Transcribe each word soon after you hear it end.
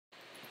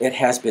It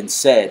has been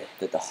said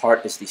that the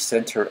heart is the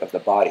center of the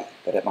body,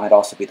 but it might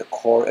also be the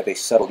core of a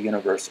subtle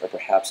universe or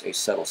perhaps a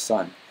subtle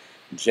sun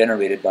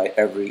generated by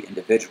every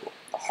individual.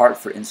 The heart,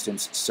 for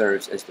instance,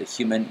 serves as the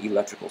human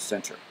electrical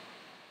center.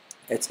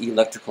 Its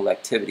electrical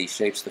activity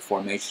shapes the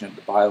formation of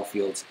the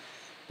biofields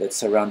that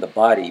surround the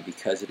body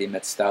because it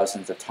emits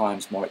thousands of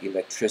times more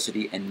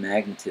electricity and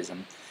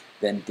magnetism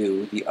than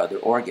do the other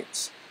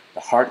organs. The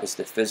heart is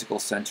the physical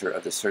center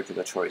of the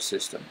circulatory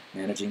system,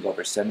 managing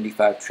over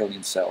 75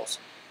 trillion cells.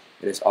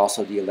 It is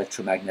also the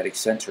electromagnetic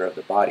center of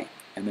the body,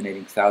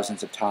 emanating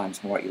thousands of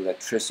times more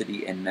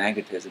electricity and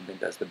magnetism than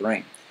does the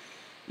brain.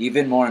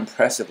 Even more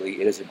impressively,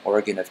 it is an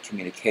organ of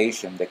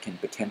communication that can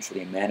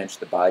potentially manage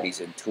the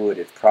body's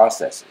intuitive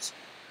processes.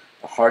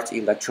 The heart's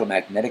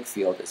electromagnetic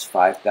field is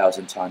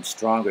 5,000 times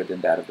stronger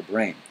than that of the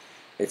brain.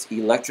 Its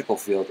electrical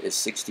field is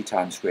 60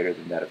 times greater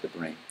than that of the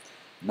brain.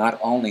 Not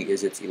only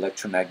is its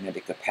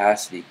electromagnetic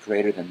capacity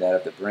greater than that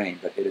of the brain,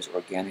 but it is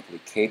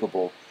organically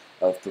capable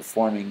of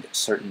performing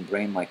certain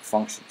brain-like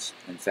functions.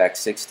 In fact,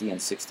 60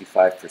 and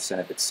 65%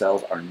 of its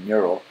cells are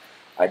neural,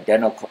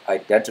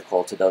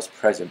 identical to those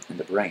present in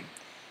the brain.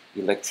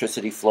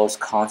 Electricity flows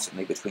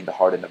constantly between the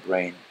heart and the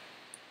brain,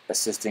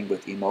 assisting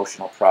with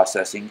emotional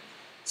processing,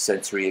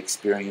 sensory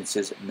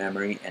experiences,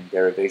 memory, and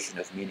derivation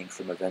of meaning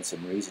from events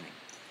and reasoning.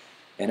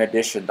 In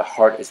addition, the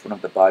heart is one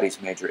of the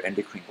body's major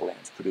endocrine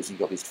glands,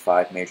 producing at least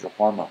 5 major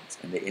hormones,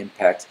 and they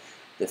impact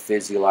the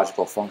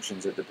physiological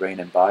functions of the brain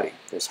and body.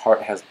 The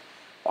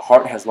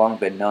heart has long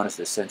been known as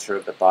the center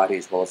of the body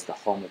as well as the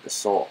home of the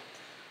soul.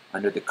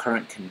 Under the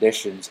current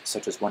conditions,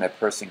 such as when a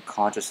person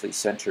consciously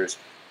centers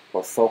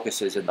or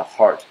focuses in the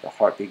heart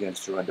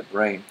begins to run the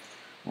brain.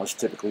 Most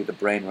typically, the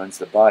brain runs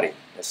the body.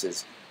 This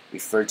is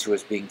referred to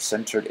as being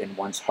centered in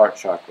one's heart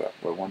chakra,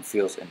 where one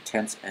feels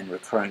intense and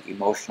recurring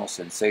emotional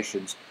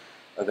sensations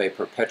of a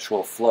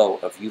perpetual flow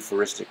of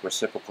euphoristic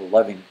reciprocal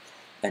loving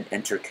and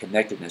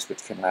interconnectedness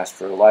which can last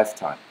for a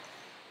lifetime.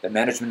 The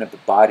management of the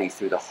body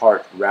through the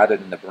heart rather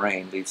than the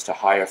brain leads to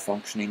higher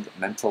functioning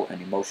mental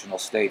and emotional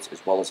states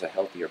as well as a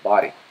healthier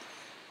body.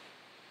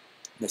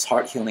 This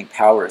heart healing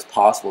power is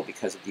possible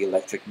because of the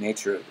electric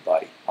nature of the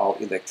body. All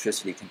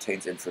electricity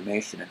contains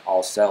information and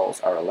all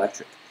cells are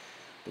electric.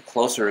 The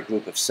closer a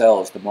group of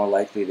cells, the more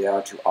likely they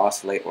are to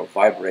oscillate or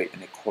vibrate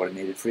in a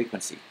coordinated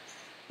frequency,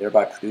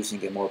 thereby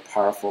producing a more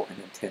powerful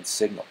and intense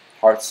signal.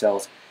 Heart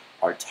cells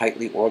are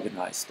tightly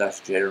organized,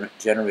 thus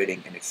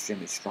generating an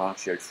extremely strong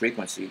shared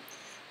frequency,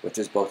 which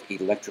is both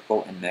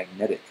electrical and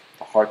magnetic.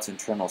 The heart's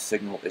internal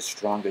signal is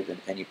stronger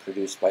than any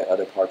produced by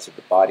other parts of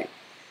the body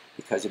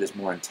because it is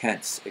more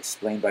intense,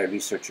 explained by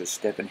researcher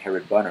Stephen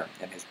Herod Bunner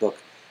in his book,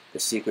 The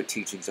Secret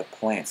Teachings of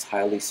Plants.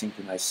 Highly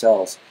synchronized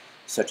cells,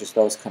 such as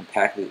those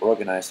compactly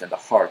organized in the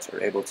heart,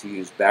 are able to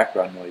use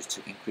background noise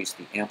to increase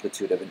the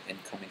amplitude of an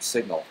incoming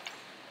signal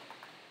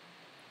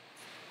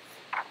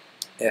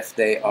if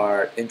they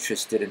are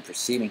interested in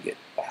perceiving it.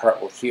 The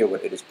heart will hear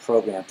what it is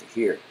programmed to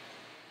hear.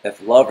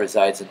 If love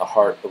resides in the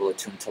heart, it will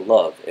attune to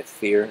love. If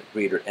fear,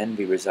 greed, or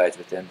envy resides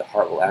within, the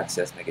heart will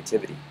access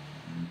negativity.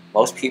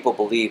 Most people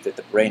believe that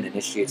the brain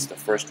initiates the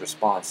first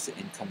response to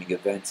incoming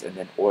events and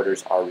then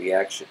orders our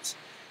reactions.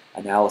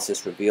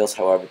 Analysis reveals,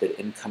 however, that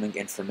incoming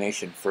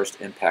information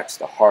first impacts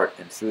the heart,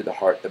 and through the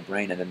heart, the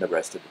brain, and then the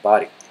rest of the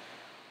body.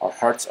 Our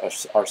hearts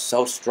are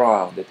so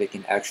strong that they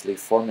can actually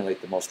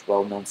formulate the most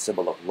well-known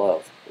symbol of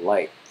love,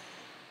 light.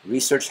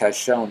 Research has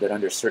shown that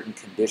under certain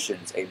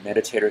conditions, a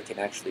meditator can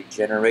actually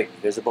generate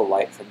visible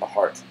light from the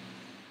heart.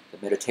 The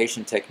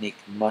meditation technique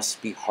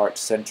must be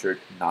heart-centered,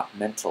 not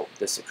mental.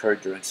 This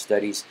occurred during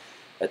studies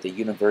at the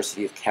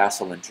University of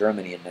Kassel in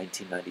Germany in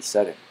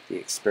 1997. The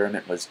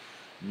experiment was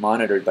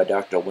monitored by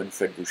Dr.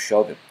 Winfried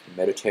Buschhoven.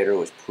 The meditator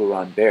was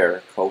Puran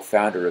Bear,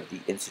 co-founder of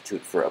the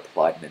Institute for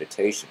Applied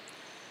Meditation.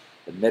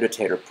 The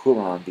meditator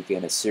Puran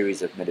began a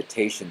series of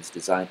meditations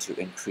designed to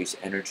increase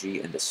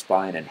energy in the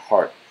spine and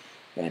heart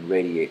and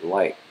radiate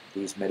light.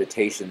 These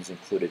meditations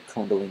included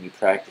Kundalini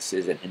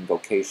practices and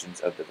invocations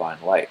of divine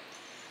light.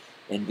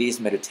 In these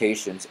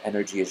meditations,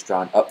 energy is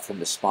drawn up from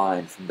the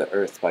spine, from the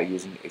earth, by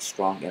using a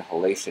strong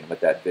inhalation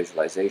with that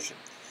visualization.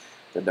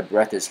 Then the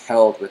breath is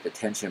held with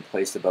attention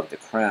placed above the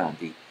crown.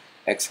 The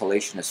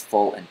exhalation is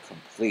full and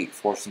complete,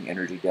 forcing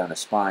energy down the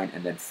spine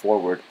and then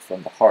forward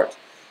from the heart.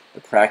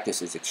 The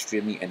practice is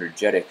extremely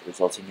energetic,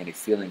 resulting in a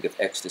feeling of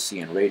ecstasy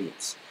and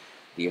radiance.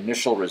 The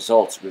initial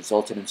results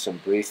resulted in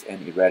some brief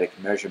and erratic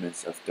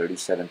measurements of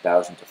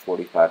 37,000 to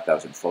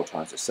 45,000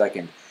 photons a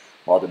second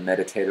while the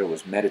meditator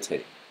was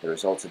meditating. The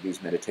results of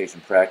these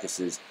meditation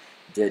practices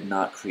did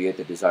not create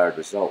the desired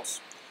results.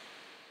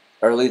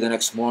 Early the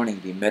next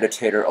morning, the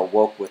meditator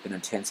awoke with an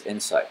intense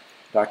insight.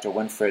 Dr.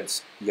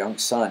 Winfried's young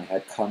son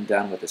had come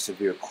down with a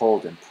severe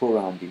cold, and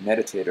Puran, the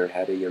meditator,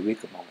 had a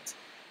eureka moment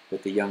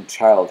that the young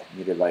child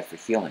needed light for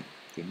healing.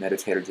 The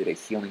meditator did a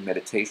healing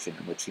meditation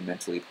in which he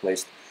mentally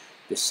placed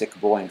the sick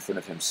boy in front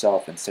of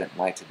himself and sent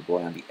light to the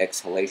boy on the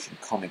exhalation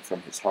coming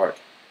from his heart.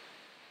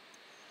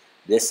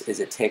 This is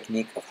a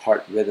technique of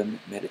heart rhythm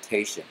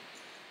meditation.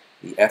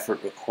 The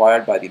effort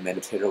required by the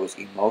meditator was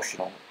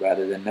emotional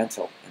rather than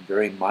mental, and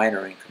very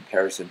minor in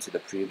comparison to the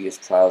previous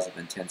trials of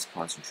intense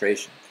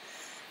concentration.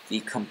 The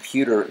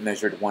computer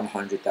measured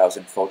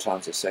 100,000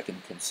 photons a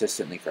second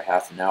consistently for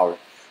half an hour,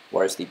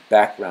 whereas the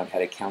background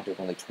had a count of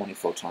only 20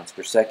 photons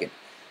per second.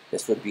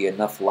 This would be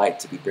enough light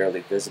to be barely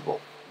visible.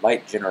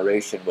 Light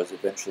generation was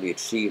eventually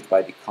achieved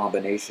by the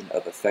combination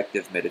of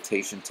effective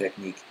meditation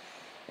technique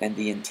and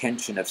the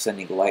intention of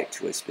sending light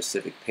to a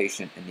specific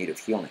patient in need of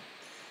healing.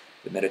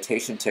 The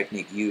meditation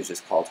technique used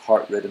is called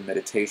heart rhythm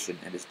meditation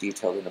and is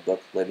detailed in the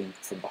book Living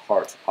from the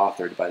Heart,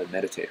 authored by the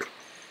meditator.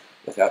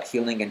 Without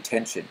healing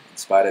intention, in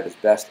spite of his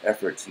best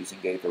efforts using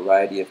a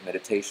variety of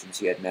meditations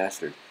he had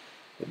mastered,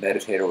 the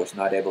meditator was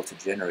not able to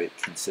generate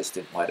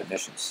consistent light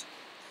emissions.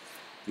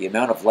 The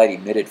amount of light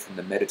emitted from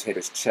the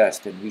meditator's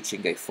chest and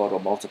reaching a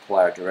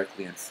photomultiplier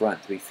directly in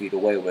front 3 feet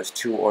away was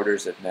 2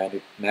 orders of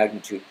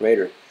magnitude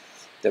greater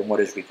than what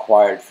is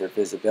required for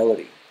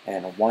visibility,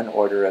 and 1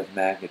 order of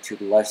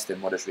magnitude less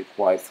than what is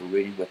required for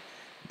reading with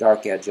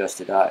dark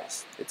adjusted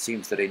eyes. It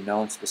seems that a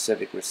known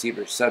specific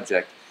receiver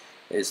subject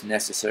is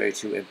necessary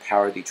to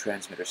empower the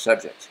transmitter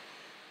subject.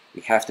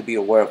 We have to be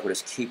aware of what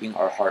is keeping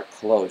our heart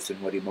closed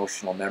and what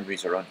emotional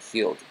memories are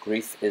unhealed.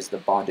 Grief is the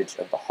bondage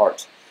of the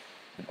heart.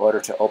 In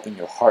order to open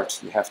your heart,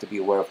 you have to be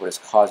aware of what is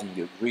causing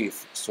you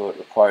grief, so it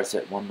requires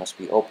that one must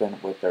be open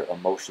with their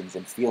emotions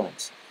and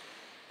feelings,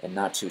 and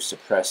not to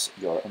suppress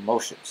your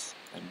emotions.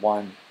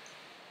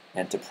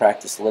 And to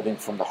practice living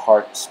from the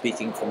heart,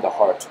 speaking from the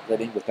heart,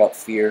 living without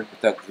fear,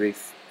 without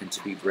grief, and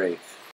to be brave.